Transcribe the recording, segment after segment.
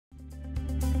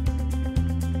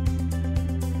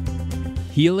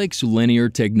Helix Linear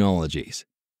Technologies.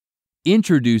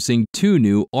 Introducing two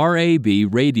new RAB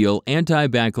Radial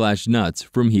Anti-Backlash nuts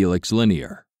from Helix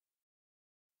Linear.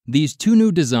 These two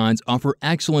new designs offer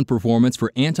excellent performance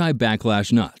for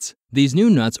anti-backlash nuts. These new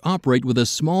nuts operate with a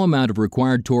small amount of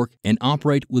required torque and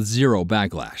operate with zero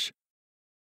backlash.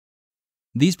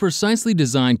 These precisely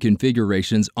designed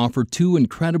configurations offer two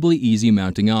incredibly easy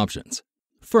mounting options.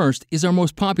 First is our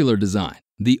most popular design,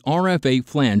 the RFA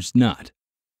flanged nut.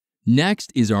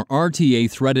 Next is our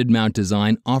RTA threaded mount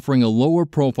design, offering a lower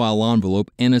profile envelope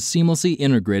and a seamlessly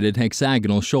integrated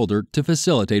hexagonal shoulder to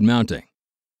facilitate mounting.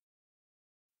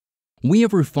 We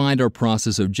have refined our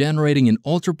process of generating an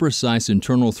ultra-precise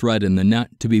internal thread in the nut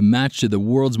to be matched to the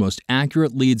world's most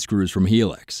accurate lead screws from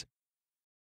Helix.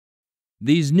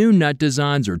 These new nut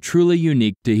designs are truly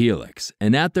unique to Helix,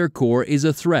 and at their core is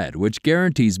a thread which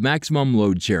guarantees maximum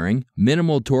load sharing,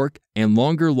 minimal torque, and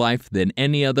longer life than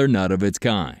any other nut of its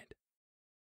kind.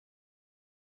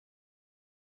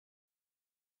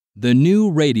 The new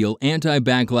Radial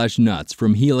Anti-Backlash nuts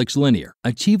from Helix Linear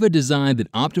achieve a design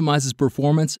that optimizes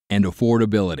performance and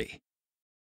affordability.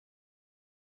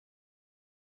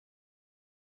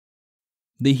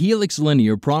 The Helix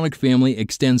Linear product family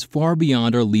extends far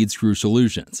beyond our lead screw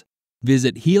solutions.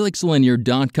 Visit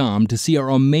helixlinear.com to see our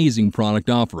amazing product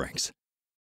offerings.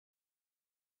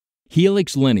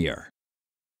 Helix Linear.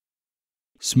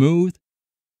 Smooth,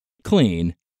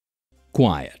 clean,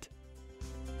 quiet.